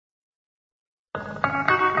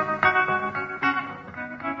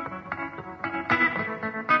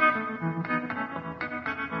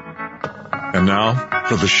And now,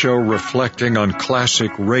 for the show reflecting on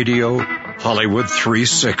classic radio, Hollywood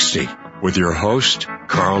 360, with your host,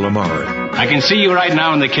 Carl Amari. I can see you right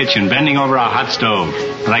now in the kitchen, bending over a hot stove,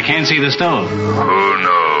 but I can't see the stove. Who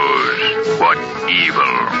knows what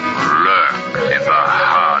evil lurks in the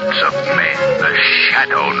hearts of men? The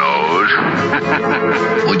shadow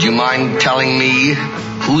knows. Would you mind telling me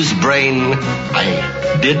whose brain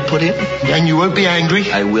I did put in? And you won't be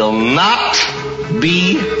angry? I will not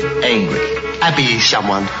be angry. Abby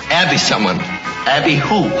someone. Abby someone. Abby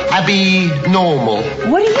who? Abby normal.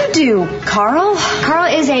 What do you do, Carl?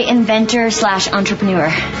 Carl is a inventor/entrepreneur.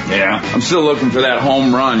 Yeah, I'm still looking for that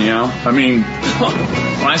home run, you know? I mean,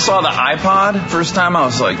 when I saw the iPod first time, I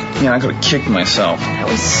was like, I could have kicked myself. That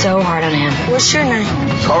was so hard on him. What's your name?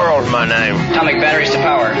 Carl's my name. Atomic batteries to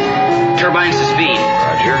power. Turbines to speed.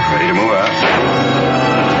 Roger, ready to move out.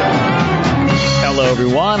 Hello,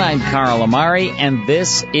 everyone. I'm Carl Amari, and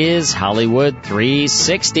this is Hollywood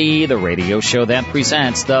 360, the radio show that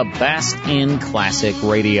presents the best in classic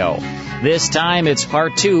radio. This time, it's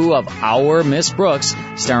part 2 of Our Miss Brooks,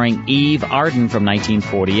 starring Eve Arden from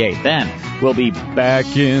 1948. Then, we'll be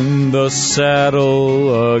back in the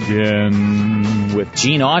saddle again with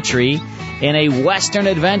Gene Autry in a Western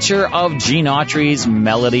adventure of Gene Autry's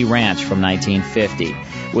Melody Ranch from 1950.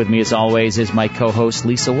 With me, as always, is my co-host,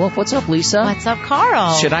 Lisa Wolf. What's up, Lisa? What's up,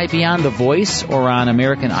 Carl? Should I be on The Voice or on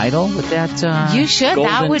American Idol with that You should.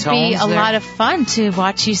 That would be a there? lot of fun to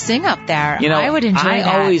watch you sing up there. You know, I would enjoy that.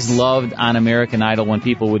 I always loved on American Idol when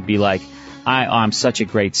people would be like, I'm such a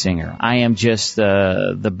great singer. I am just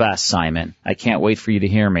the best, Simon. I can't wait for you to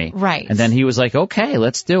hear me. Right. And then he was like, okay,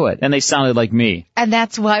 let's do it. And they sounded like me. And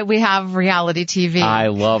that's why we have reality TV. I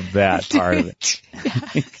love that part of it.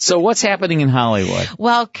 So what's happening in Hollywood?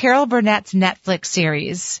 Well, Carol Burnett's Netflix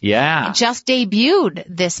series just debuted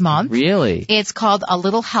this month. Really? It's called A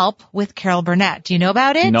Little Help with Carol Burnett. Do you know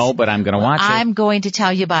about it? No, but I'm going to watch it. I'm going to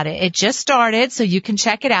tell you about it. It just started, so you can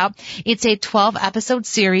check it out. It's a 12-episode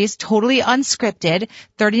series, totally unscripted,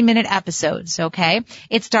 30-minute episodes, okay?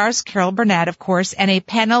 It stars Carol Burnett, of course, and a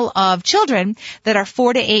panel of children that are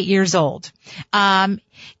 4 to 8 years old.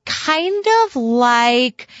 Kind of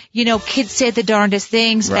like, Kids Say the Darndest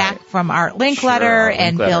Things back from Art Linkletter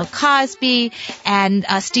and Bill Cosby, and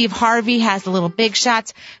Steve Harvey has the Little Big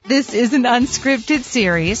Shots. This is an unscripted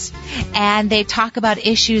series, and they talk about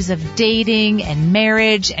issues of dating and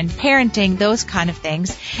marriage and parenting, those kind of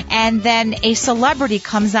things. And then a celebrity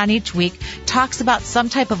comes on each week, talks about some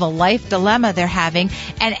type of a life dilemma they're having,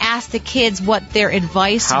 and asks the kids what their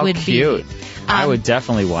advice would be. I would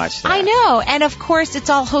definitely watch that. I know. And, of course,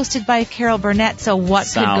 it's all hosted by Carol Burnett, so what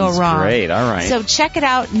could go wrong? Sounds great. All right. So check it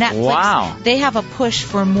out, Netflix. Wow. They have a push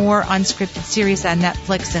for more unscripted series on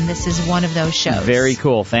Netflix, and this is one of those shows. Very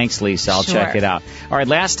cool. Thanks, Lisa. I'll check it out. All right,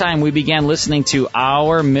 last time we began listening to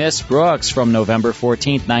Our Miss Brooks from November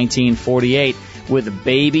 14th, 1948, with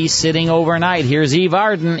Babysitting Overnight. Here's Eve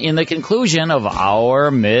Arden in the conclusion of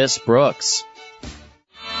Our Miss Brooks.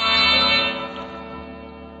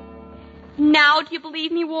 Now, do you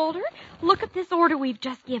believe me, Walter? Look at this order we've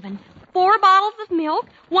just given. 4 bottles of milk,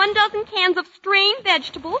 1 dozen cans of strained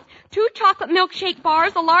vegetables, 2 chocolate milkshake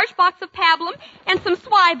bars, a large box of pablum, and some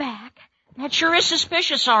Swyback. That sure is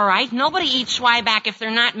suspicious, all right. Nobody eats Swyback if they're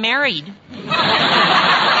not married.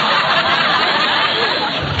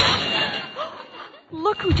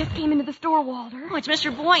 Look who just came into the store, Walter. Oh, it's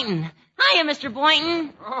Mr. Boynton. Hiya, Mr.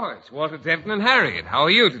 Boynton. Oh, it's Walter Denton and Harriet. How are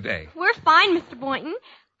you today? We're fine, Mr. Boynton.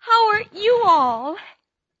 How are you all?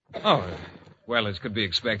 Oh, well, as could be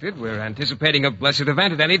expected, we're anticipating a blessed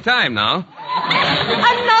event at any time now.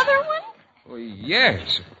 Another one? Well,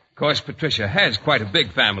 yes. Of course, Patricia has quite a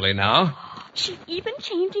big family now. She's even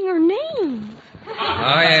changing her name.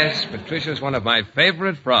 Oh, yes, Patricia's one of my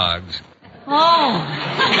favorite frogs. Oh.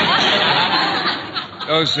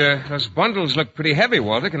 Those bundles look pretty heavy,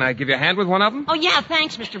 Walter. Can I give you a hand with one of them? Oh, yeah,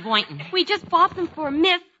 thanks, Mr. Boynton. We just bought them for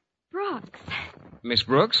Miss Brooks. Miss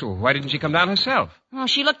Brooks? Well, why didn't she come down herself? Oh,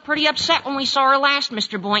 she looked pretty upset when we saw her last,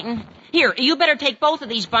 Mr. Boynton. Here, you better take both of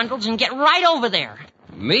these bundles and get right over there.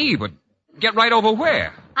 Me? But get right over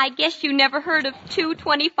where? I guess you never heard of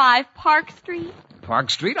 225 Park Street?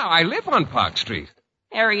 Park Street? I live on Park Street.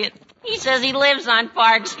 Harriet, he says he lives on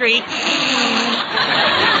Park Street. Oh,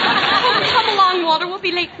 come along, Walter. We'll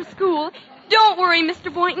be late for school. Don't worry,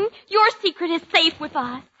 Mr. Boynton. Your secret is safe with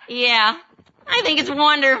us. Yeah, I think it's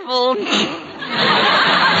wonderful.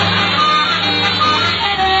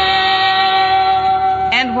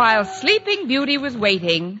 And while Sleeping Beauty was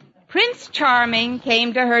waiting, Prince Charming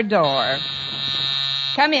came to her door.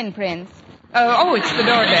 Come in, Prince. Oh, it's the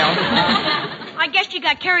doorbell. I guess you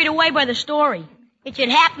got carried away by the story. It should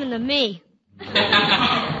happen to me.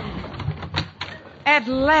 At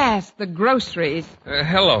last, the groceries.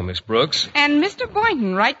 Hello, Miss Brooks. And Mr.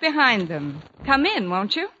 Boynton right behind them. Come in,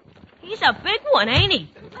 won't you? He's a big one, ain't he?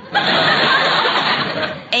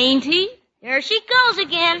 Ain't he? There she goes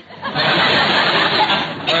again.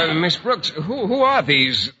 Miss Brooks, who are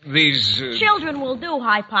these... Children will do,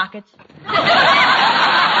 High Pockets.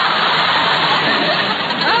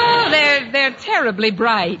 Oh, they're terribly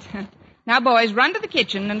bright. Now, boys, run to the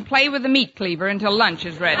kitchen and play with the meat cleaver until lunch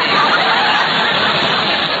is ready. All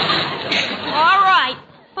right.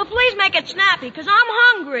 But please make it snappy, because I'm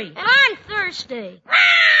hungry. And I'm thirsty.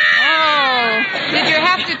 Oh, did you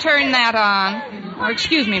have to turn that on? Oh,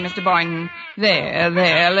 excuse me, Mr. Boynton. There,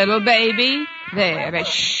 little baby. There.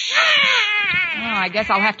 Shh. Oh, I guess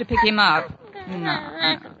I'll have to pick him up.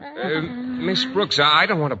 No. Miss Brooks, I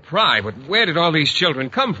don't want to pry, but where did all these children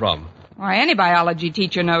come from? Why, any biology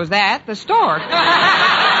teacher knows that. The store.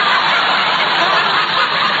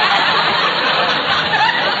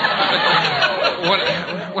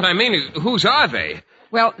 What I mean is, whose are they?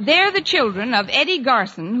 Well, they're the children of Eddie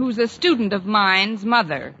Garson, who's a student of mine's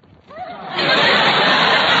mother.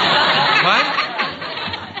 What?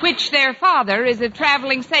 Which their father is a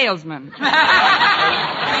traveling salesman. Miss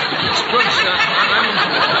Brooks,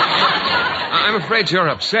 I'm afraid you're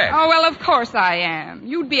upset. Oh, well, of course I am.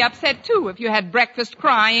 You'd be upset, too, if you had breakfast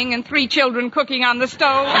crying and 3 children cooking on the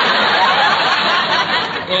stove.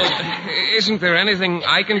 Well, isn't there anything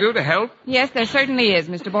I can do to help? Yes, there certainly is,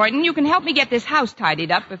 Mr. Boynton. You can help me get this house tidied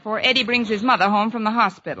up before Eddie brings his mother home from the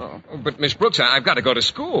hospital. Oh, but, Miss Brooks, I've got to go to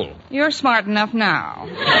school. You're smart enough now.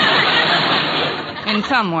 In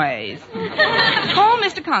some ways. Call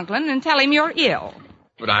Mr. Conklin and tell him you're ill.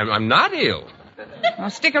 But I'm not ill. Well,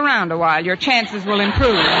 stick around a while. Your chances will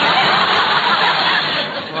improve. Well,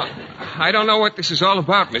 I don't know what this is all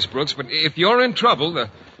about, Miss Brooks, but if you're in trouble, the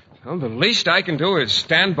least I can do is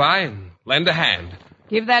stand by and lend a hand.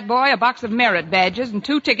 Give that boy a box of merit badges and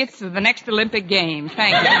 2 tickets to the next Olympic Games.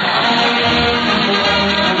 Thank you.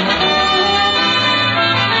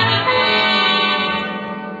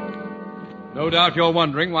 No doubt you're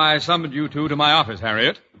wondering why I summoned you two to my office,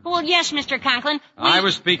 Harriet. Well, yes, Mr. Conklin. I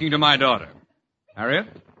was speaking to my daughter. Harriet?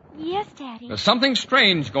 Yes, Daddy. There's something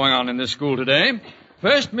strange going on in this school today.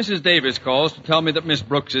 First, Mrs. Davis calls to tell me that Miss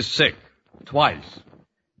Brooks is sick. Twice.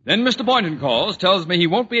 Then Mr. Boynton calls, tells me he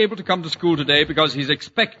won't be able to come to school today because he's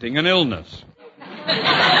expecting an illness.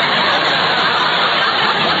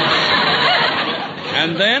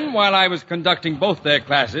 And then, while I was conducting both their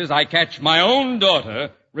classes, I catch my own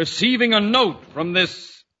daughter receiving a note from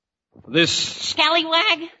this...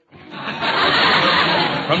 Scallywag?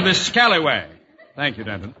 From this scallywag. Thank you,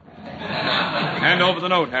 Denton. Hand over the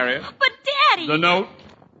note, Harriet. But, Daddy... The note.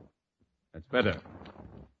 That's better.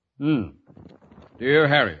 Dear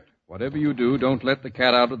Harriet, whatever you do, don't let the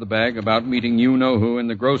cat out of the bag about meeting you-know-who in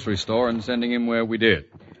the grocery store and sending him where we did.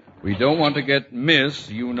 We don't want to get Miss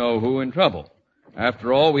You-know-who in trouble.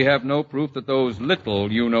 After all, we have no proof that those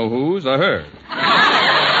little you-know-whos are hers.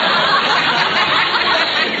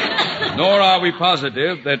 Nor are we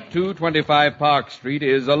positive that 225 Park Street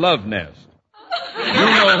is a love nest.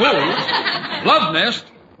 You-know-who? Love nest?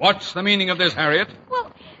 What's the meaning of this, Harriet?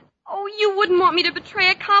 Well, you wouldn't want me to betray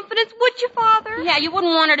a confidence, would you, Father? Yeah, you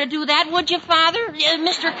wouldn't want her to do that, would you, Father?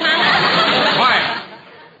 Mr. Conklin? Quiet.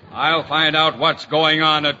 I'll find out what's going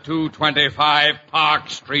on at 225 Park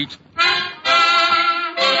Street.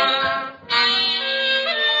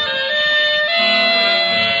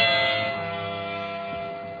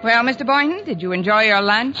 Well, Mr. Boynton, did you enjoy your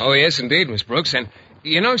lunch? Oh, yes, indeed, Miss Brooks. And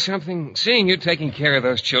you know something? Seeing you taking care of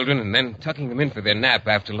those children and then tucking them in for their nap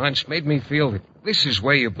after lunch made me feel that this is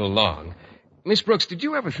where you belong. Miss Brooks, did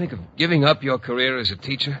you ever think of giving up your career as a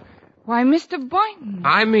teacher? Why, Mr. Boynton.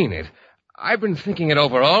 I mean it. I've been thinking it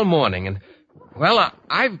over all morning, and, well,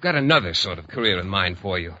 I've got another sort of career in mind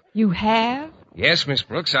for you. You have? Yes, Miss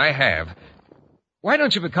Brooks, I have. Why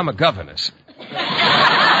don't you become a governess?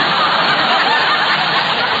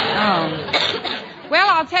 Well,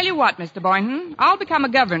 I'll tell you what, Mr. Boynton. I'll become a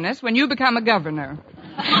governess when you become a governor.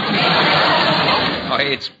 Oh,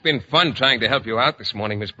 it's been fun trying to help you out this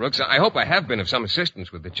morning, Miss Brooks. I hope I have been of some assistance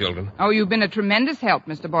with the children. Oh, you've been a tremendous help,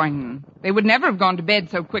 Mr. Boynton. They would never have gone to bed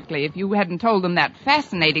so quickly if you hadn't told them that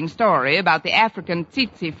fascinating story about the African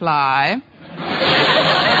tsetse fly.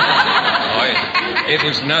 Oh, it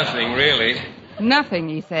was nothing, really. Nothing,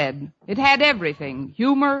 he said. It had everything.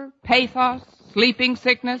 Humor, pathos, sleeping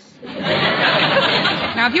sickness.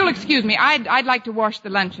 Now, if you'll excuse me, I'd like to wash the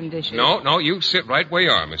luncheon dishes. No, you sit right where you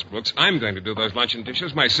are, Miss Brooks. I'm going to do those luncheon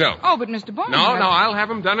dishes myself. Oh, but Mr. Boynton... No, I'll have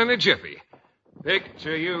them done in a jiffy.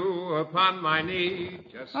 Picture you upon my knee,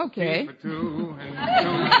 just Okay. tea for two and two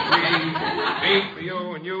for three. Me for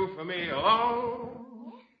you and you for me alone.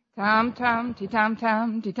 Tom, ti-tom, ti-tom,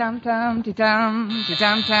 ti-tom, ti-tom, ti-tom.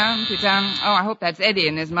 Oh, I hope that's Eddie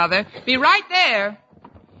and his mother. Be right there.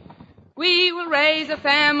 We will raise a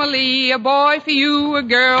family, a boy for you, a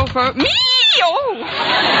girl for me. Oh!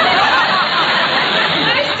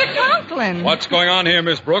 Mr. Conklin. What's going on here,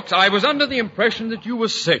 Miss Brooks? I was under the impression that you were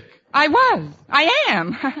sick. I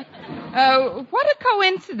am. What a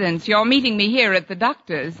coincidence you're meeting me here at the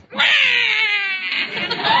doctor's.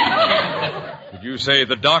 Did you say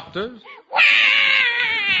the doctor's?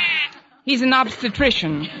 He's an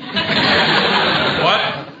obstetrician. What?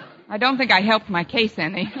 I don't think I helped my case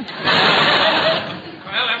any.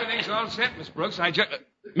 Well, everything's all set, Miss Brooks.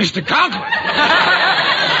 Mr. Conklin!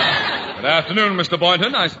 Good afternoon, Mr.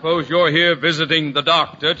 Boynton. I suppose you're here visiting the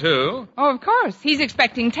doctor, too? Oh, of course. He's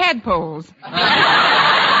expecting tadpoles.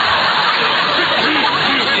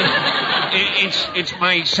 It's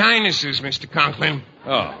my sinuses, Mr. Conklin.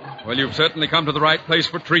 Oh, well, you've certainly come to the right place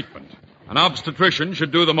for treatment. An obstetrician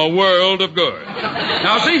should do them a world of good.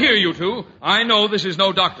 Now, see here, you two. I know this is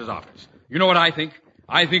no doctor's office. You know what I think?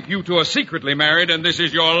 I think you two are secretly married, and this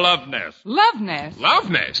is your love nest. Love nest? Love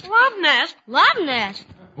nest? Love nest? Love nest?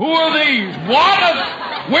 Who are these?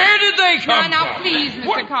 Where did they come from? Now, please,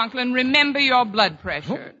 Mr. Conklin, remember your blood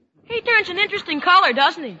pressure. He turns an interesting color,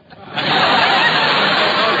 doesn't he?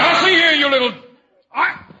 Now, see here, you little...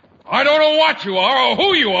 I don't know what you are, or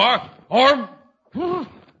who you are, or...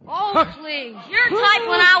 Oh, please. Your type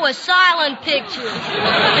when I was silent pictures.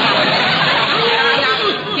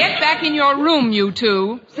 Now, get back in your room, you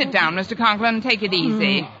two. Sit down, Mr. Conklin, and take it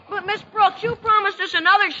easy. But, Miss Brooks, you promised us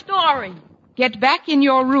another story. Get back in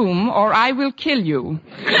your room, or I will kill you.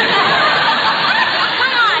 Come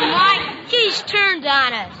on, Mike. He's turned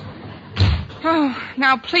on us. Oh,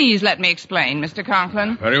 now, please let me explain, Mr.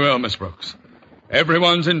 Conklin. Very well, Miss Brooks.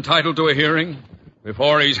 Everyone's entitled to a hearing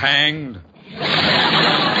before he's hanged.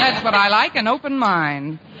 That's what I like, an open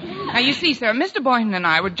mind. Now, you see, sir, Mr. Boynton and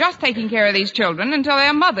I were just taking care of these children until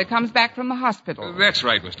their mother comes back from the hospital. That's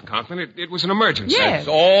right, Mr. Conklin. It was an emergency. Yes. It's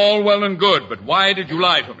all well and good, but why did you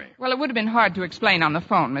lie to me? Well, it would have been hard to explain on the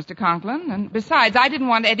phone, Mr. Conklin. And besides, I didn't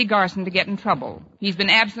want Eddie Garson to get in trouble. He's been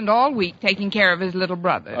absent all week taking care of his little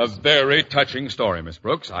brothers. A very touching story, Miss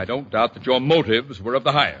Brooks. I don't doubt that your motives were of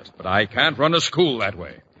the highest, but I can't run a school that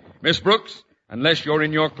way. Miss Brooks, unless you're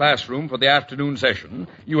in your classroom for the afternoon session,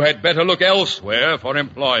 you had better look elsewhere for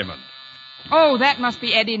employment. Oh, that must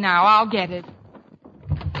be Eddie now. I'll get it.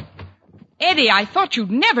 Eddie, I thought you'd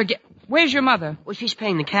never get... Where's your mother? Well, she's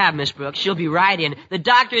paying the cab, Miss Brooks. She'll be right in. The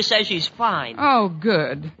doctor says she's fine. Oh,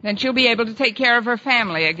 good. Then she'll be able to take care of her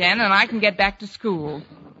family again, and I can get back to school.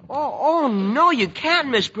 Oh, no, you can't,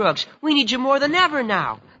 Miss Brooks. We need you more than ever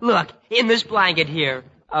now. Look, in this blanket here,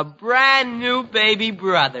 a brand new baby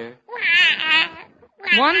brother.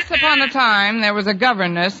 Once upon a time, there was a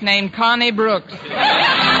governess named Connie Brooks.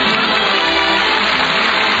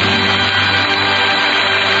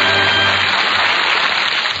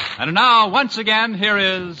 And now, once again, here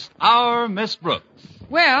is our Miss Brooks.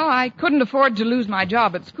 Well, I couldn't afford to lose my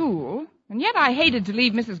job at school, and yet I hated to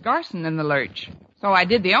leave Mrs. Garson in the lurch. So I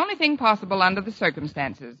did the only thing possible under the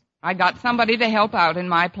circumstances. I got somebody to help out in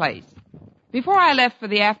my place. Before I left for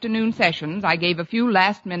the afternoon sessions, I gave a few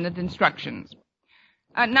last-minute instructions.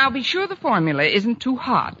 Now, be sure the formula isn't too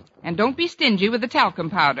hot, and don't be stingy with the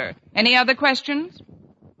talcum powder. Any other questions?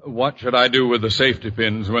 What should I do with the safety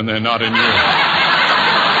pins when they're not in use?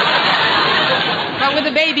 But with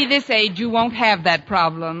a baby this age, you won't have that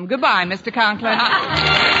problem. Goodbye, Mr. Conklin.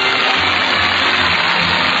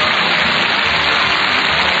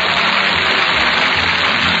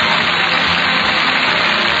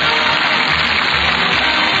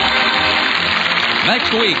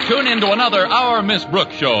 Next week, tune in to another Our Miss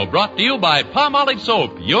Brooks show, brought to you by Palmolive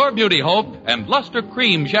Soap, your beauty hope, and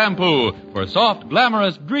Lustre-Crème Shampoo for soft,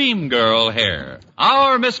 glamorous dream girl hair.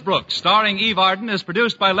 Our Miss Brooks, starring Eve Arden, is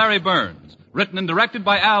produced by Larry Burns. Written and directed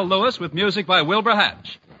by Al Lewis with music by Wilbur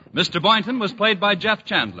Hatch. Mr. Boynton was played by Jeff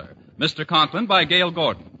Chandler. Mr. Conklin by Gale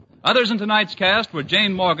Gordon. Others in tonight's cast were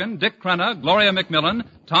Jane Morgan, Dick Crenna, Gloria McMillan,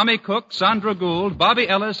 Tommy Cook, Sandra Gould, Bobby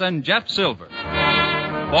Ellis, and Jeff Silver.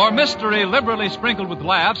 For mystery liberally sprinkled with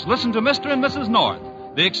laughs, listen to Mr. and Mrs. North,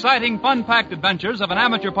 the exciting, fun-packed adventures of an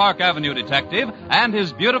amateur Park Avenue detective and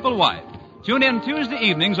his beautiful wife. Tune in Tuesday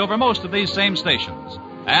evenings over most of these same stations.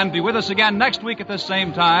 And be with us again next week at this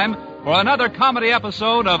same time for another comedy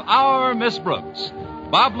episode of Our Miss Brooks.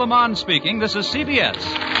 Bob Lamont speaking. This is CBS,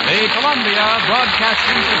 the Columbia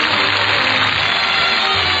Broadcasting System.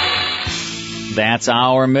 That's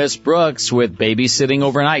Our Miss Brooks with Babysitting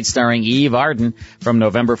Overnight, starring Eve Arden from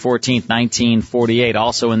November 14th, 1948.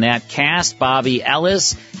 Also in that cast, Bobby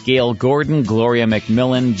Ellis, Gale Gordon, Gloria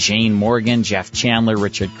McMillan, Jane Morgan, Jeff Chandler,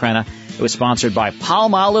 Richard Crenna. It was sponsored by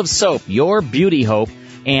Palmolive Soap, Your Beauty Hope,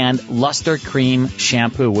 and Lustre-Crème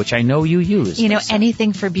Shampoo, which I know you use. You know,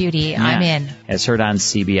 anything for beauty, yeah, I'm in. As heard on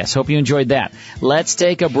CBS. Hope you enjoyed that. Let's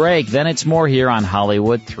take a break. Then it's more here on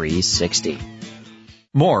Hollywood 360.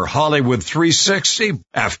 More Hollywood 360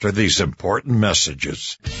 after these important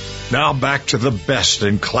messages. Now back to the best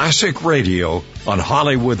in classic radio on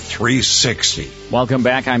Hollywood 360. Welcome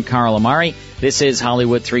back. I'm Carl Amari. This is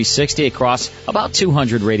Hollywood 360 across about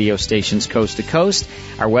 200 radio stations coast to coast.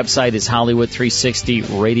 Our website is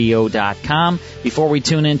Hollywood360radio.com. Before we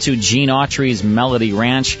tune into Gene Autry's Melody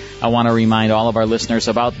Ranch, I want to remind all of our listeners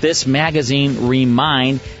about this magazine,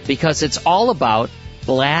 Remind, because it's all about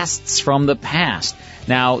blasts from the past.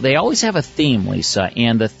 Now, they always have a theme, Lisa,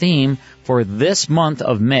 and the theme for this month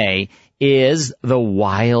of May is the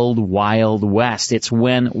Wild, Wild West. It's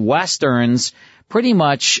when Westerns pretty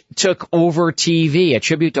much took over TV, a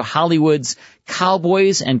tribute to Hollywood's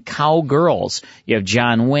cowboys and cowgirls. You have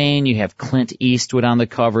John Wayne, you have Clint Eastwood on the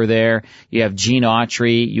cover there, you have Gene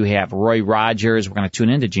Autry, you have Roy Rogers. We're going to tune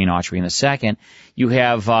into Gene Autry in a second. You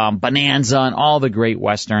have Bonanza and all the great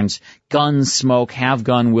Westerns. Gunsmoke, Have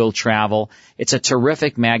Gun, Will Travel. It's a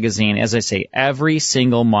terrific magazine. As I say, every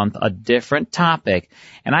single month a different topic.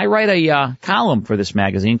 And I write a column for this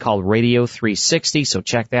magazine called Radio 360, so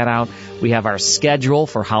check that out. We have our schedule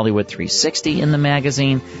for Hollywood 360 in the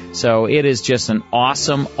magazine. So it is just an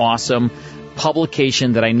awesome, awesome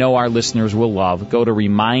publication that I know our listeners will love. Go to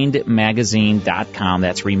remindmagazine.com.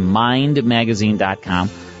 That's remindmagazine.com.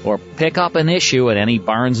 Or pick up an issue at any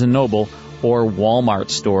Barnes & Noble or Walmart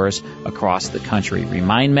stores across the country.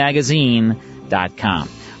 RemindMagazine.com.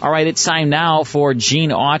 All right, it's time now for Gene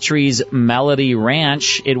Autry's Melody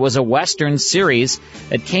Ranch. It was a Western series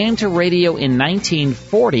that came to radio in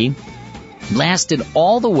 1940, lasted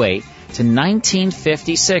all the way to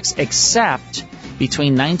 1956, except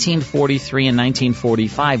between 1943 and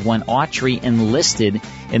 1945 when Autry enlisted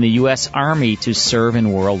in the U.S. Army to serve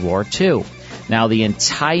in World War II. Now, the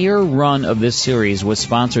entire run of this series was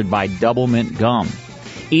sponsored by Doublemint Gum.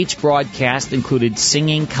 Each broadcast included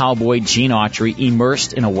singing cowboy Gene Autry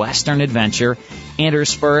immersed in a Western adventure,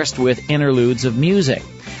 interspersed with interludes of music.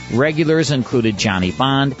 Regulars included Johnny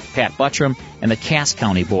Bond, Pat Buttram, and the Cass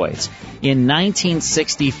County Boys. In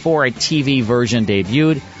 1964, a TV version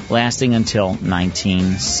debuted, lasting until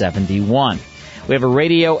 1971. We have a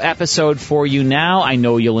radio episode for you now. I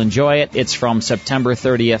know you'll enjoy it. It's from September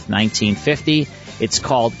 30th, 1950. It's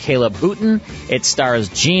called Caleb Hooten. It stars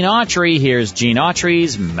Gene Autry. Here's Gene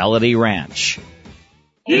Autry's Melody Ranch.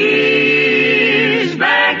 He's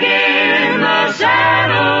back in the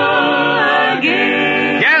saddle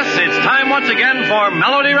again. Yes, it's time once again for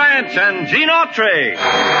Melody Ranch and Gene Autry.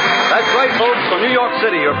 That's right, folks. From New York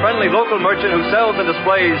City, your friendly local merchant who sells and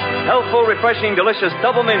displays healthful, refreshing, delicious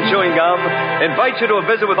Doublemint chewing gum invites you to a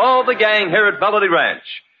visit with all the gang here at Melody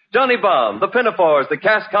Ranch. Johnny Baum, the Pinafores, the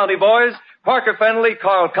Cass County Boys, Parker Fennelly,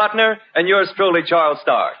 Carl Cotner, and yours truly, Charles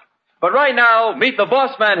Stark. But right now, meet the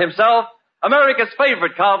boss man himself, America's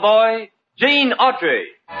favorite cowboy, Gene Autry.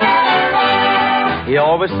 He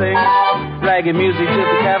always sings ragged music to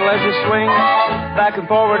the cattle as he swings back and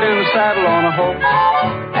forward in the saddle on a hoe.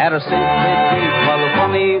 At a syncopated beat while the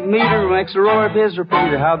funny meter makes a roar of his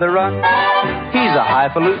repeater how they run. He's a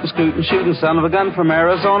highfalutin, scootin', shootin' son of a gun from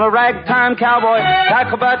Arizona. Ragtime cowboy,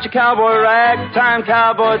 talk about your cowboy, ragtime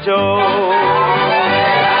cowboy Joe.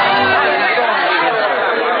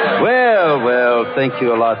 Well, thank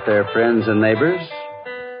you a lot there, friends and neighbors.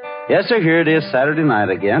 Yes, sir, here it is Saturday night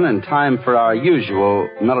again, and time for our usual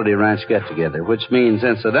Melody Ranch get-together, which means,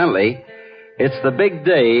 incidentally, it's the big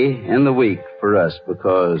day in the week for us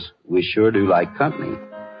because we sure do like company.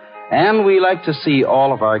 And we like to see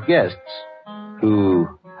all of our guests who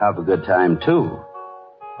have a good time, too.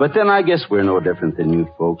 But then I guess we're no different than you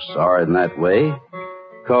folks are in that way,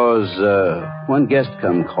 because when guests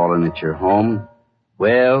come calling at your home,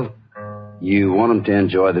 well, you want them to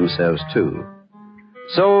enjoy themselves, too.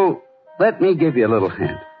 So, let me give you a little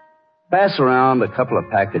hint. Pass around a couple of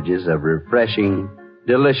packages of refreshing,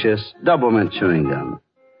 delicious Doublemint chewing gum.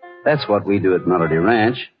 That's what we do at Melody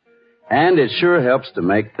Ranch, and it sure helps to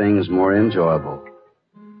make things more enjoyable.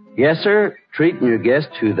 Yes, sir, treating your guest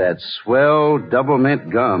to that swell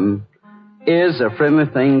Doublemint gum is a friendly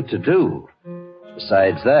thing to do.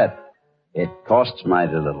 Besides that, it costs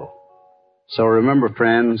mighty little. So remember,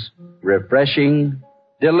 friends, refreshing,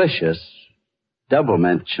 delicious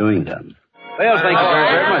Doublemint chewing gum. Well, thank you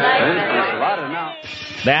very much, friends. Thanks a lot. And now...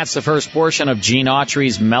 That's the first portion of Gene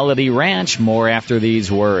Autry's Melody Ranch. More after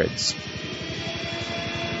these words.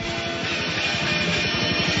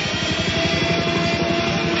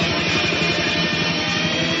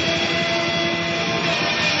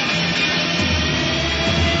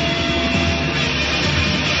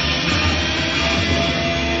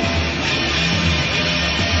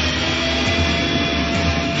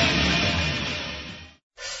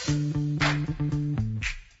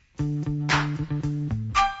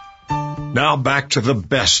 Now back to the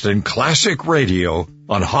best in classic radio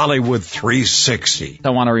on Hollywood 360. I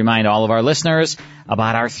want to remind all of our listeners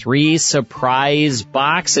about our 3 surprise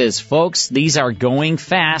boxes. Folks, these are going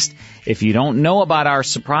fast. If you don't know about our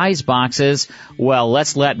surprise boxes, well,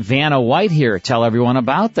 let's let Vanna White here tell everyone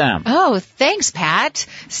about them. Oh, thanks, Pat.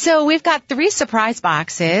 So we've got 3 surprise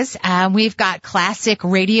boxes. We've got classic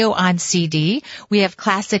radio on CD. We have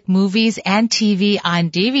classic movies and TV on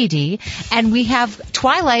DVD. And we have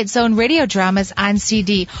Twilight Zone radio dramas on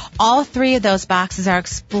CD. All 3 of those boxes are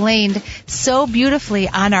explained so beautifully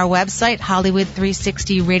on our website,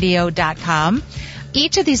 Hollywood360radio.com.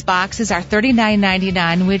 Each of these boxes are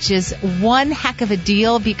 $39.99, which is one heck of a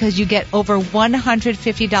deal because you get over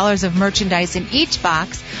 $150 of merchandise in each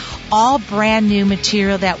box, all brand new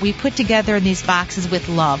material that we put together in these boxes with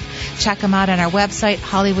love. Check them out on our website,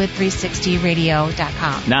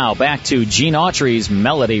 Hollywood360radio.com. Now back to Gene Autry's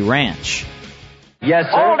Melody Ranch. Yes,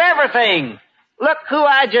 sir? Hold everything! Look who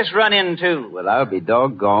I just run into. Well, I'll be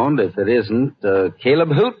doggoned if it isn't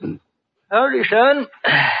Caleb Hooten. Howdy, son.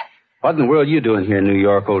 What in the world are you doing here in New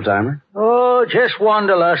York, old-timer? Oh, just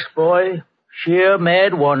wanderlust, boy. Sheer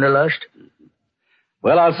mad wanderlust.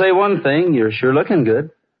 Well, I'll say one thing. You're sure looking good.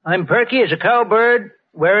 I'm perky as a cowbird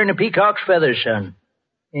wearing a peacock's feathers, son.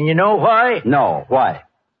 And you know why? No, why?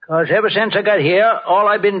 'Cause ever since I got here, all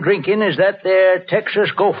I've been drinking is that there Texas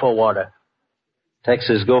gopher water.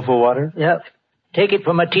 Texas gopher water? Yep. Take it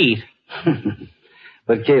for my teeth.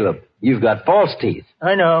 But, Caleb, you've got false teeth.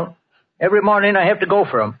 I know. Every morning I have to go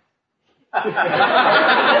for 'em.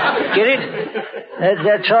 Get it?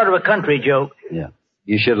 That's sort of a country joke. Yeah.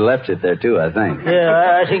 You should have left it there, too, I think.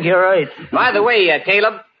 Yeah, I think you're right. By the way,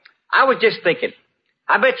 Caleb, I was just thinking.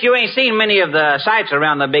 I bet you ain't seen many of the sights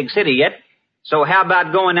around the big city yet. So how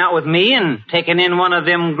about going out with me and taking in one of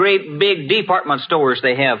them great big department stores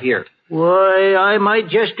they have here? Why, I might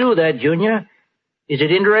just do that, Junior. Is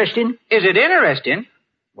it interesting? Is it interesting?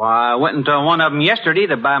 Why, I went into one of them yesterday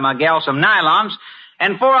to buy my gal some nylons,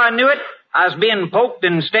 and before I knew it, I was being poked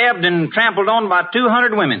and stabbed and trampled on by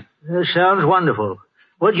 200 women. That sounds wonderful.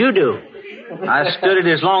 What'd you do? I stood it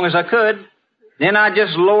as long as I could. Then I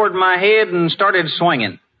just lowered my head and started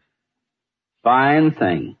swinging. Fine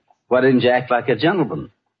thing. Why didn't you act like a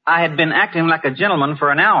gentleman? I had been acting like a gentleman for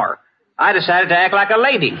an hour. I decided to act like a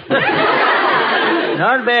lady.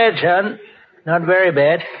 Not bad, son. Not very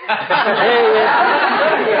bad. Hey,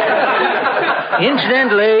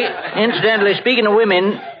 incidentally, speaking of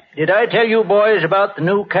women, did I tell you boys about the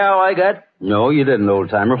new cow I got? No, you didn't,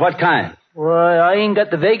 old-timer. What kind? Why, I ain't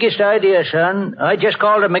got the vaguest idea, son. I just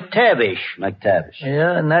called her McTavish. McTavish?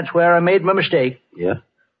 Yeah, and that's where I made my mistake. Yeah?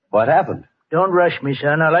 What happened? Don't rush me,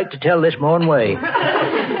 son. I like to tell this my own way.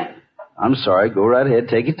 I'm sorry. Go right ahead.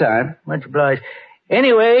 Take your time. Much obliged.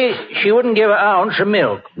 Anyway, she wouldn't give an ounce of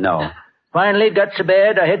milk. No. Finally, it got so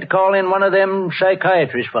bad, I had to call in one of them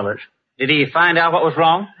psychiatrist fellas. Did he find out what was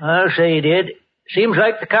wrong? I'll say he did. Seems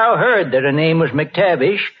like the cow heard that her name was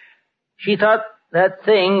McTavish. She thought that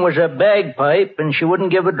thing was a bagpipe, and she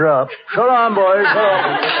wouldn't give a drop. So long, boys. So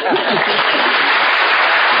long.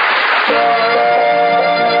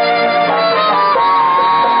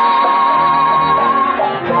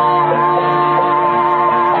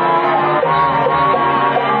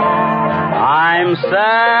 I'm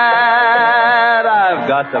sad, I've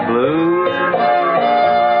got the blues.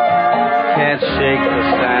 Can't shake the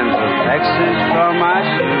sands of Texas from my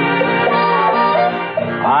shoes.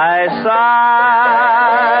 I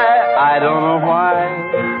sigh, I don't know why.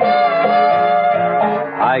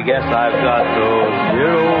 I guess I've got those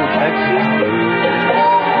dear old Texas blues.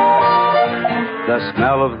 The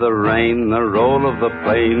smell of the rain, the roll of the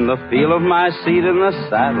plane, the feel of my seat in the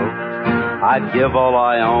saddle. I'd give all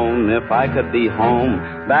I own if I could be home,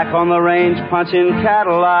 back on the range punching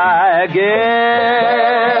cattle. I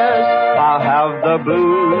guess I'll have the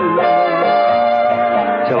blues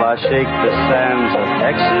till I shake the sands of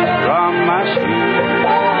Texas from my shoes.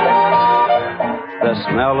 The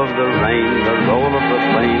smell of the rain, the roll of the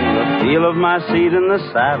plane, the feel of my seat in the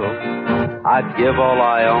saddle. I'd give all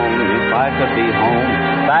I own if I could be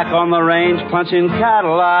home, back on the range punching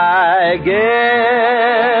cattle. I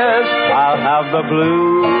guess I'll have the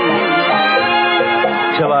blues.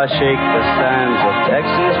 Till I shake the sands of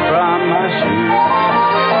Texas from my shoes.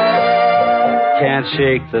 Can't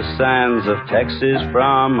shake the sands of Texas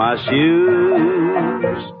from my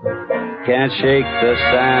shoes. Can't shake the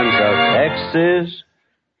sands of Texas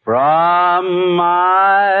from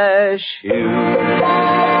my shoes.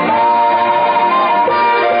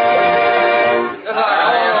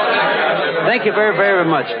 Thank you very, very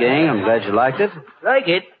much, gang. I'm glad you liked it. Like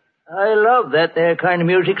it? I love that there kind of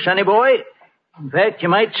music, sonny boy. In fact, you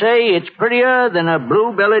might say it's prettier than a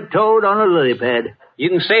blue-bellied toad on a lily pad. You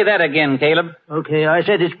can say that again, Caleb. Okay, I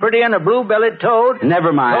said it's prettier than a blue-bellied toad.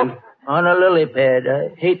 Never mind. Oh, on a lily pad. I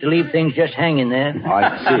hate to leave things just hanging there.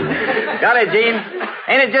 I see. Got it, Gene.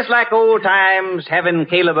 Ain't it just like old times having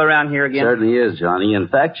Caleb around here again? Certainly is, Johnny. In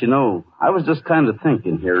fact, you know, I was just kind of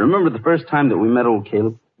thinking here. Remember the first time that we met old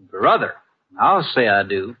Caleb? Brother, I'll say I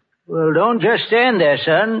do. Well, don't just stand there,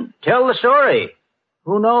 son. Tell the story.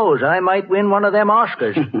 Who knows? I might win one of them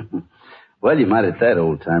Oscars. Well, you might at that,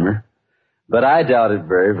 old-timer. But I doubt it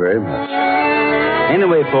very, very much.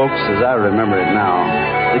 Anyway, folks, as I remember it now,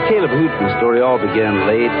 the Caleb Hooten story all began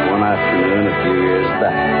late one afternoon a few years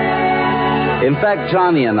back. In fact,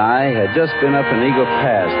 Johnny and I had just been up in Eagle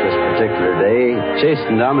Pass this particular day,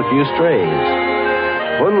 chasing down a few strays,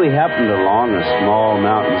 when we happened along a small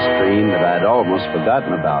mountain stream that I'd almost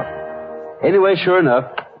forgotten about. Anyway, sure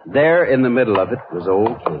enough, there in the middle of it was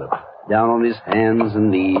old Caleb, down on his hands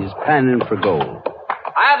and knees, panning for gold.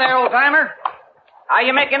 Hi there, old-timer. How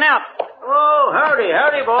you making out? Oh,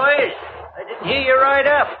 howdy, boys. I didn't hear you right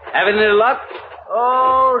up. Having a little luck?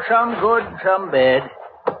 Oh, some good, some bad.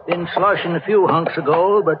 Been sloshing a few hunks of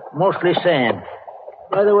gold, but mostly sand.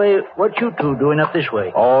 By the way, what you two doing up this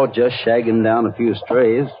way? Oh, just shagging down a few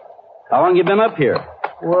strays. How long you been up here?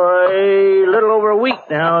 Why, a little over a week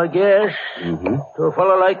now, I guess. Mm-hmm. To a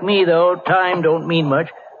fellow like me, though, time don't mean much.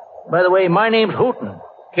 By the way, my name's Hooten.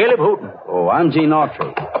 Caleb Hooten. Oh, I'm Gene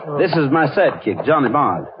Autry. Oh. This is my sidekick, Johnny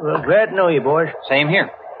Bond. Well, glad to know you, boys. Same here.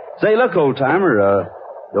 Say, look, old-timer,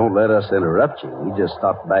 don't let us interrupt you. We just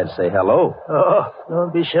stopped by to say hello. Oh,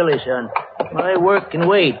 don't be silly, son. My work can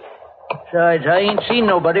wait. Besides, I ain't seen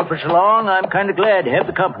nobody for so long, I'm kind of glad to have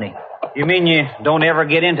the company. You mean you don't ever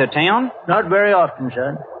get into town? Not very often,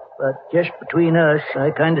 son. But just between us,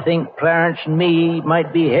 I kind of think Clarence and me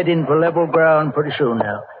might be heading for level ground pretty soon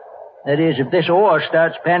now. That is, if this war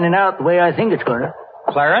starts panning out the way I think it's going to.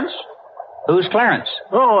 Clarence? Who's Clarence?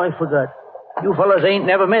 Oh, I forgot. You fellas ain't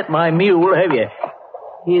never met my mule, have you?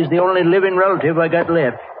 He's the only living relative I got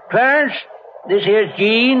left. Clarence, this here's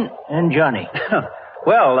Gene and Johnny.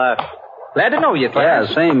 Well, glad to know you, Clarence.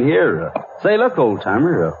 Yeah, same here. Say, look,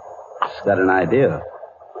 old-timer, just got an idea.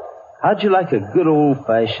 How'd you like a good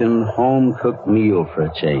old-fashioned home-cooked meal for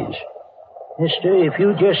a change? Mister, if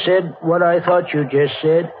you just said what I thought you just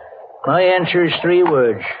said, my answer is 3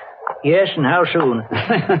 words. Yes, and how soon?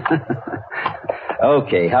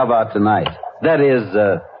 Okay, how about tonight? That is,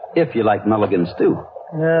 if you like mulligan stew.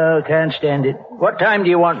 No, can't stand it. What time do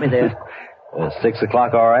you want me there? 6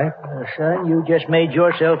 o'clock, all right? Son, you just made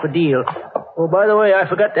yourself a deal. Oh, by the way, I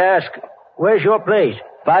forgot to ask, where's your place?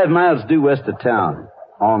 5 miles due west of town,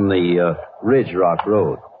 on the Ridge Rock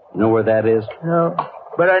Road. You know where that is? No,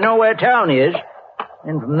 but I know where town is.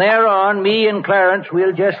 And from there on, me and Clarence,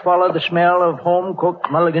 we'll just follow the smell of home-cooked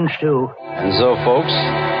mulligan stew. And so, folks,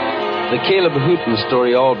 the Caleb Hooten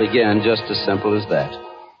story all began just as simple as that.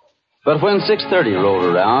 But when 6:30 rolled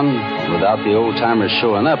around, without the old-timers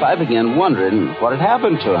showing up, I began wondering what had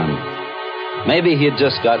happened to him. Maybe he had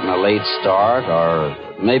just gotten a late start, or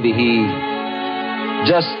maybe he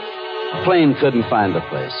just plain couldn't find the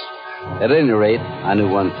place. At any rate, I knew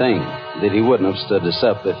one thing, that he wouldn't have stood us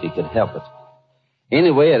up if he could help it.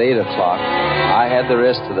 Anyway, at 8 o'clock, I had the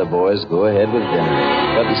rest of the boys go ahead with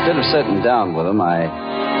dinner. But instead of sitting down with them, I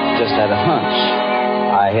just had a hunch.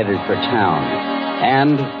 I headed for town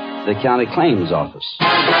and the county claims office.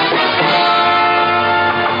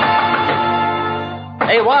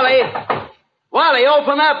 Hey, Wally! Wally,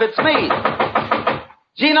 open up. It's me.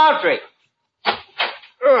 Gene Autry.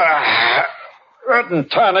 What in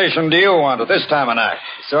tarnation do you want at this time of night?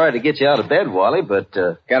 Sorry to get you out of bed, Wally, but...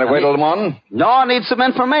 Can't I wait till the morning? No, I need some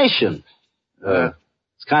information.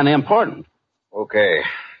 It's kind of important. Okay.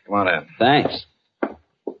 Come on in. Thanks.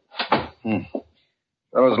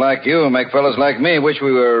 Fellas like you make fellas like me wish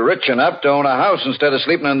we were rich enough to own a house instead of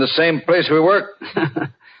sleeping in the same place we work.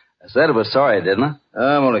 I said I was sorry, didn't I?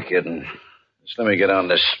 I'm only kidding. Just let me get on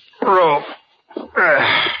this rope.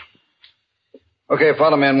 Okay,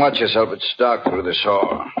 follow me and watch yourself. It's dark through this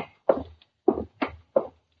hall.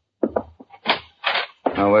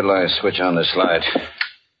 Now, wait till I switch on this light.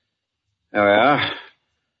 There we are.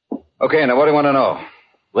 Okay, now what do you want to know?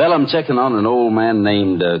 Well, I'm checking on an old man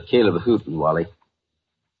named Caleb Hooten, Wally.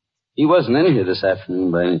 He wasn't in here this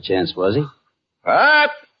afternoon by any chance, was he?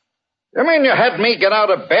 What? You mean you had me get out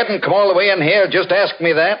of bed and come all the way in here just to ask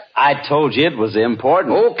me that? I told you it was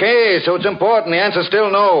important. Okay, so it's important. The answer's still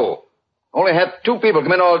no. Only had 2 people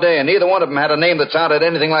come in all day, and neither one of them had a name that sounded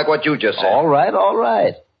anything like what you just said. All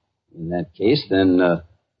right. In that case, then,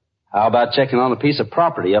 how about checking on a piece of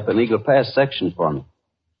property up in Eagle Pass section for me?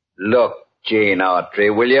 Look, Gene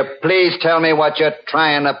Autry, will you please tell me what you're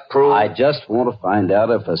trying to prove? I just want to find out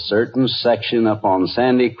if a certain section up on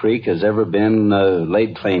Sandy Creek has ever been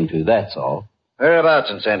laid claim to, that's all. Whereabouts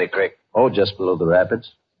in Sandy Creek? Oh, just below the rapids.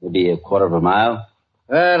 Maybe a quarter of a mile.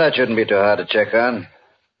 Well, that shouldn't be too hard to check on.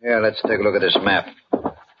 Here, let's take a look at this map.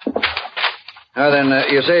 Now then,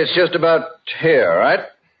 you say it's just about here, right?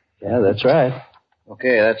 Yeah, that's right.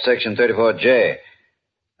 Okay, that's section 34J.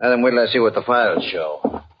 Now then, wait till I see what the files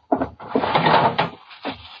show.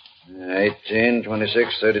 18,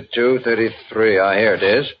 26, 32, 33. Ah, here it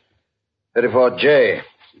is. 34J.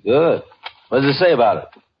 Good. What does it say about it?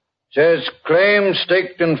 Says claim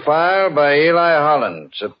staked and filed by Eli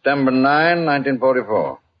Holland, September 9,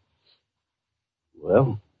 1944.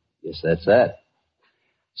 Well, guess that's that.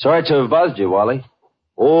 Sorry to have bothered you, Wally.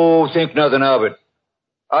 Oh, think nothing of it.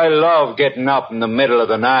 I love getting up in the middle of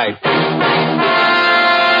the night.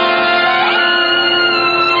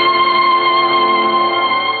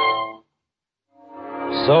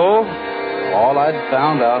 So, all I'd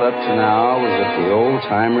found out up to now was that the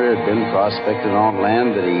old-timer had been prospecting on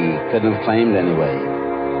land that he couldn't have claimed anyway.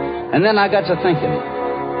 And then I got to thinking,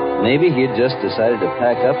 maybe he'd just decided to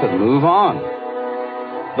pack up and move on.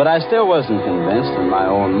 But I still wasn't convinced in my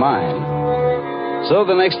own mind. So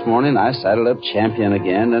the next morning, I saddled up Champion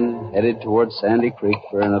again and headed towards Sandy Creek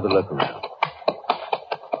for another look around.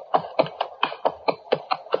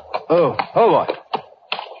 Oh, boy.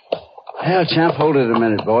 Well, Champ, hold it a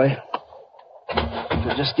minute, boy.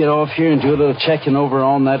 I'll just get off here and do a little checking over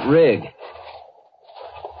on that rig.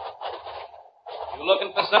 You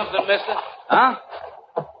looking for something, mister? Huh?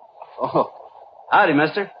 Oh, howdy,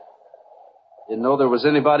 mister. Didn't know there was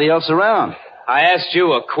anybody else around. I asked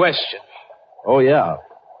you a question. Oh, yeah.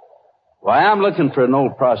 Why, I'm looking for an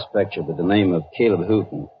old prospector by the name of Caleb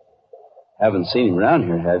Hooten. Haven't seen him around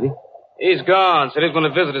here, have you? He's gone. Said he's going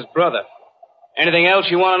to visit his brother. Anything else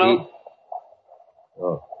you want to know?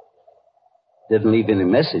 Oh. Didn't leave any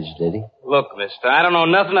message, did he? Look, mister, I don't know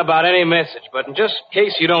nothing about any message, but in just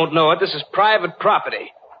case you don't know it, this is private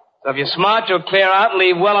property. So if you're smart, you'll clear out and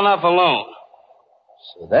leave well enough alone.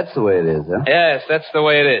 So that's the way it is, huh? Yes, that's the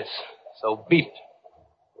way it is. So beat it.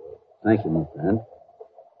 Thank you, my friend.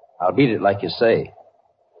 I'll beat it like you say.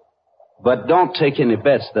 But don't take any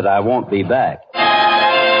bets that I won't be back.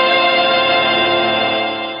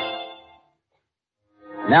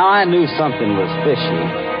 Now, I knew something was fishy,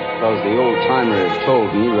 because the old-timer had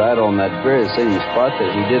told me right on that very same spot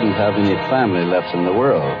that he didn't have any family left in the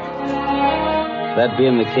world. That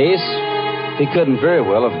being the case, he couldn't very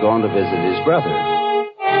well have gone to visit his brother.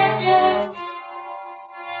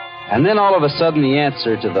 And then all of a sudden, the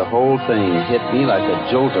answer to the whole thing hit me like a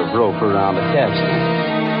jolt of rope around a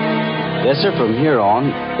capstan. Yes, sir, from here on,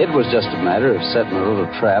 it was just a matter of setting a little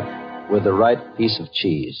trap with the right piece of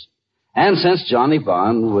cheese. And since Johnny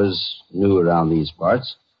Bond was new around these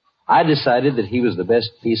parts, I decided that he was the best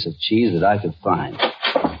piece of cheese that I could find.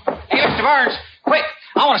 Hey, Mr. Barnes, quick!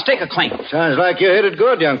 I want to stake a claim. Sounds like you hit it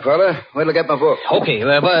good, young fella. Wait till I get my book. Okay,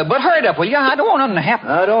 but hurry up, will you? I don't want nothing to happen.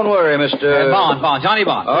 Don't worry, Mr. Bond, Johnny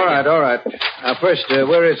Bond. All right. Now, first,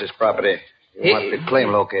 where is this property? You want the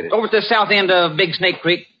claim located? Over at the south end of Big Snake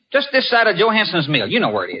Creek. Just this side of Johansson's mill. You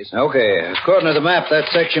know where it is. Okay. According to the map,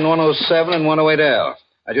 that's section 107 and 108L.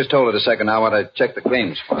 I just told it a second now when I checked the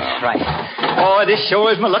claims file. Right. Oh, this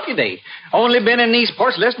sure is my lucky day. Only been in these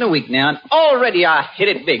parts less than a week now, and already I hit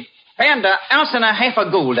it big. And an ounce and a half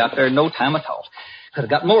of gold out there in no time at all. Could have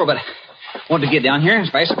got more, but wanted to get down here as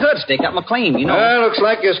fast as I could, stake out my claim, you know. Well, looks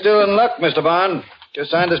like you're still in luck, Mr. Bond.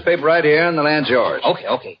 Just sign this paper right here, and the land's yours.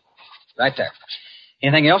 Okay. Right there.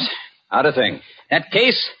 Anything else? Not a thing. In that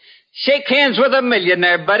case, shake hands with a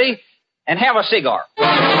millionaire, buddy, and have a cigar.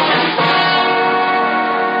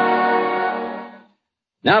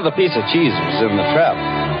 Now the piece of cheese was in the trap,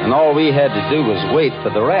 and all we had to do was wait for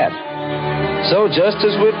the rat. So just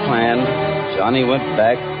as we'd planned, Johnny went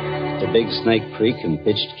back to Big Snake Creek and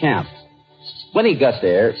pitched camp. When he got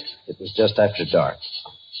there, it was just after dark.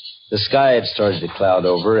 The sky had started to cloud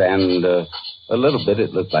over, and a little bit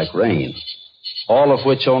it looked like rain. All of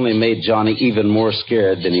which only made Johnny even more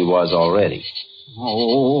scared than he was already.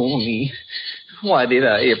 Oh, me. Why did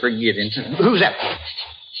I ever get into... Who's that?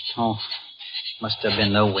 Oh, must have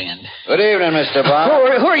been the wind. Good evening, Mr. Bond.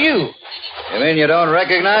 Who are you? You mean you don't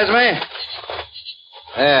recognize me?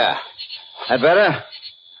 Yeah. That better?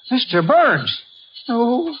 Mr. Burns.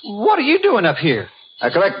 Oh, what are you doing up here? I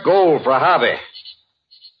collect gold for a hobby.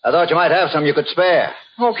 I thought you might have some you could spare.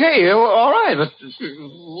 Okay, all right, but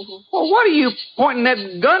what are you pointing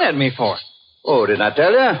that gun at me for? Oh, didn't I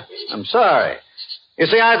tell you? I'm sorry. You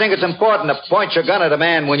see, I think it's important to point your gun at a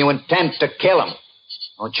man when you intend to kill him.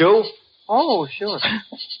 Don't you? Oh, sure.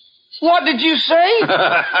 What did you say?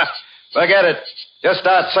 Forget it. Just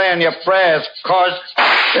start saying your prayers, cause...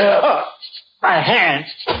 My hand.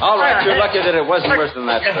 All right, you're lucky that it wasn't worse than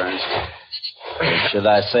that, Burns. Should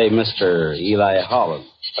I say Mr. Eli Holland?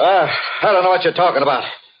 I don't know what you're talking about.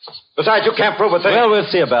 Besides, you can't prove a thing. Well, we'll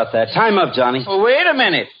see about that. Time up, Johnny. Oh, wait a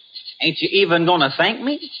minute. Ain't you even going to thank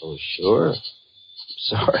me? Oh, sure.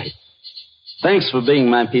 Sorry. Thanks for being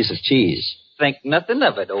my piece of cheese. Think nothing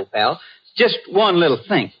of it, old pal. Just one little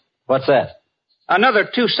thing. What's that? Another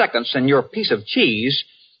 2 seconds and your piece of cheese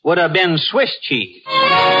would have been Swiss cheese.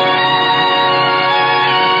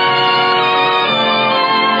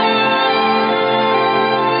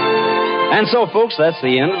 And so, folks, that's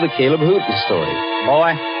the end of the Caleb Hooten story.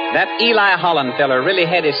 Boy, that Eli Holland feller really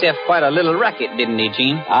had himself quite a little racket, didn't he,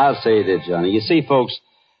 Gene? I'll say he did, Johnny. You see, folks,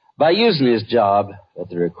 by using his job at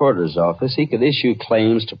the recorder's office, he could issue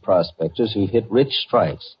claims to prospectors who hit rich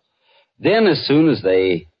strikes. Then, as soon as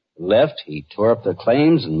they left, he tore up their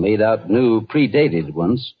claims and made out new, predated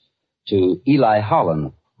ones to Eli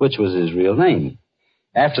Holland, which was his real name.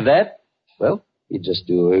 After that, well, he'd just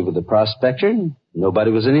do away with the prospector, and nobody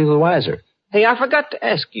was any the wiser. Hey, I forgot to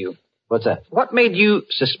ask you. What's that? What made you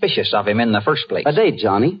suspicious of him in the first place? A date,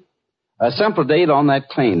 Johnny. A sample date on that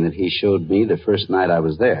claim that he showed me the first night I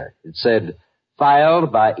was there. It said,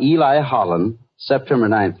 filed by Eli Holland, September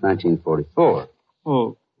 9th, 1944.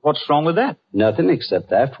 Well, what's wrong with that? Nothing,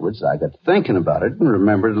 except afterwards I got to thinking about it and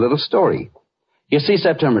remembered a little story. You see,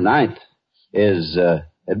 September 9th is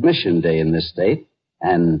admission day in this state,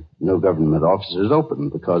 and no government offices open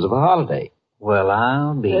because of a holiday. Well,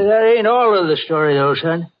 I'll be... That ain't all of the story, though,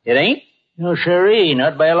 son. It ain't? No, sirree,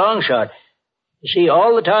 not by a long shot. You see,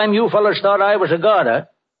 all the time you fellas thought I was a goner,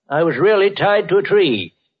 I was really tied to a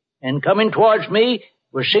tree. And coming towards me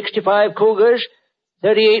were 65 cougars,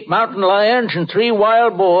 38 mountain lions, and 3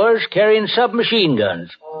 wild boars carrying submachine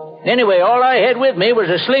guns. Anyway, all I had with me was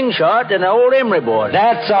a slingshot and an old emery board.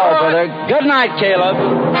 That's all, brother. Good night, Caleb.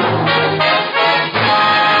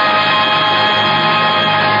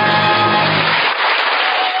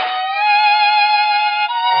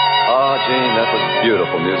 Gene, that was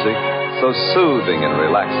beautiful music. So soothing and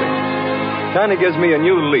relaxing. Kind of gives me a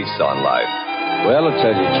new lease on life. Well, I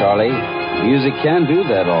tell you, Charlie, music can do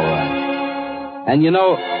that all right. And you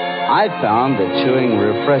know, I found that chewing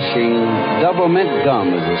refreshing Doublemint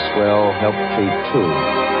Gum is a swell help treat, too.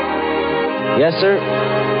 Yes, sir.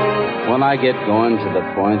 When I get going to the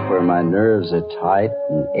point where my nerves are tight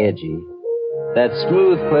and edgy, that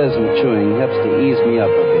smooth, pleasant chewing helps to ease me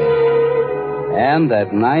up a bit. And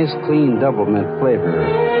that nice, clean Doublemint flavor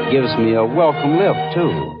gives me a welcome lift,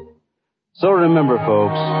 too. So remember,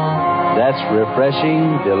 folks, that's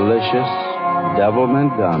refreshing, delicious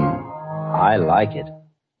Doublemint Gum. I like it.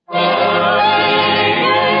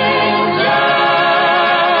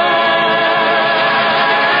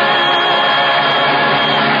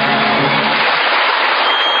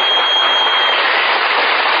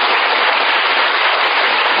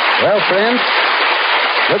 Well, friends,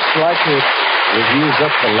 looks like it reviews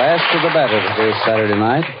up the last of the batter today, Saturday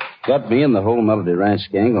night. Got me and the whole Melody Ranch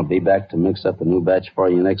gang will be back to mix up a new batch for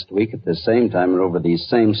you next week at the same time and over these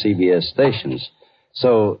same CBS stations.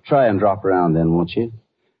 So try and drop around then, won't you?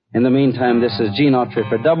 In the meantime, this is Gene Autry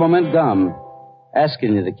for Doublemint Gum,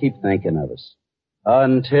 asking you to keep thinking of us.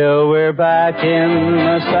 Until we're back in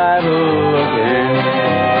the saddle again.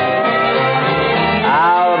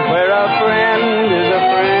 Out where a friend is a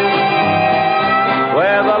friend.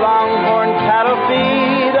 Where the longhorn cattle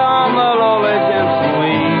feed on the lowly Jensen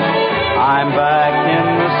weed. I'm back in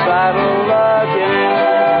the saddle again.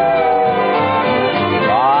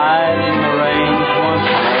 Riding the range once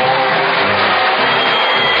more.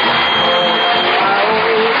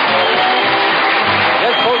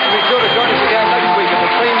 Yes, folks, be sure to join us again next week at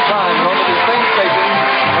the same time and over the same station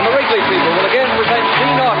when the Wrigley people will again present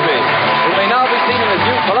Gene Autry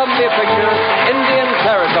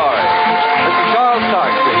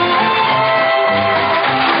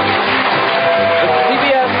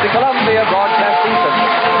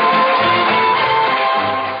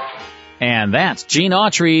present Gene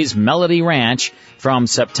Autry's Melody Ranch from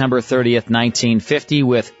September 30th, 1950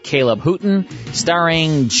 with Caleb Hooten,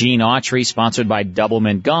 starring Gene Autry, sponsored by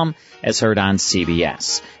Doublemint Gum, as heard on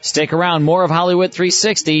CBS. Stick around, more of Hollywood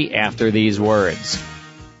 360 after these words.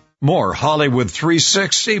 More Hollywood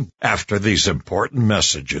 360 after these important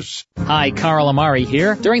messages. Hi, Carl Amari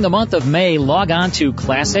here. During the month of May, log on to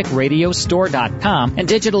ClassicRadiostore.com and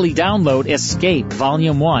digitally download Escape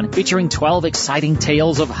Volume 1, featuring 12 exciting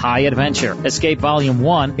tales of high adventure. Escape Volume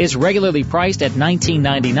 1 is regularly priced at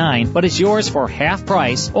 $19.99, but is yours for half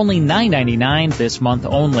price, only $9.99 this month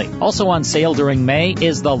only. Also on sale during May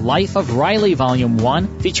is The Life of Riley Volume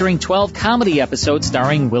 1, featuring 12 comedy episodes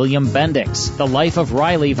starring William Bendix. The Life of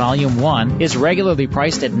Riley Volume 1 is regularly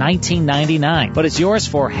priced at $19.99, but is yours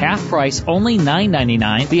for half price, only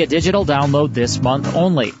 $9.99 via digital download this month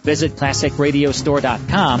only. Visit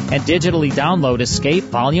ClassicRadiostore.com and digitally download Escape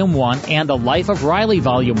Volume 1 and The Life of Riley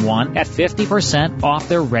Volume 1 at 50% off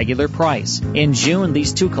their regular price. In June,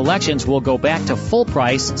 these two collections will go back to full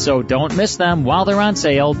price, so don't miss them while they're on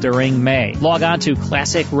sale during May. Log on to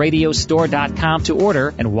ClassicRadiostore.com to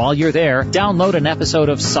order, and while you're there, download an episode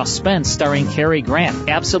of Suspense starring Cary Grant,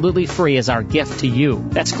 absolutely free as our gift to you.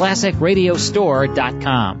 That's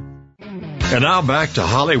ClassicRadiostore.com. And now back to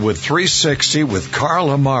Hollywood 360 with Carl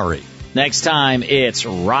Amari. Next time, it's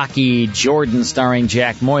Rocky Jordan starring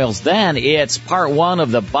Jack Moyles. Then it's part 1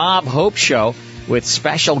 of the Bob Hope Show with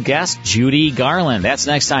special guest Judy Garland. That's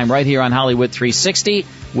next time right here on Hollywood 360.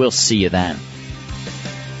 We'll see you then.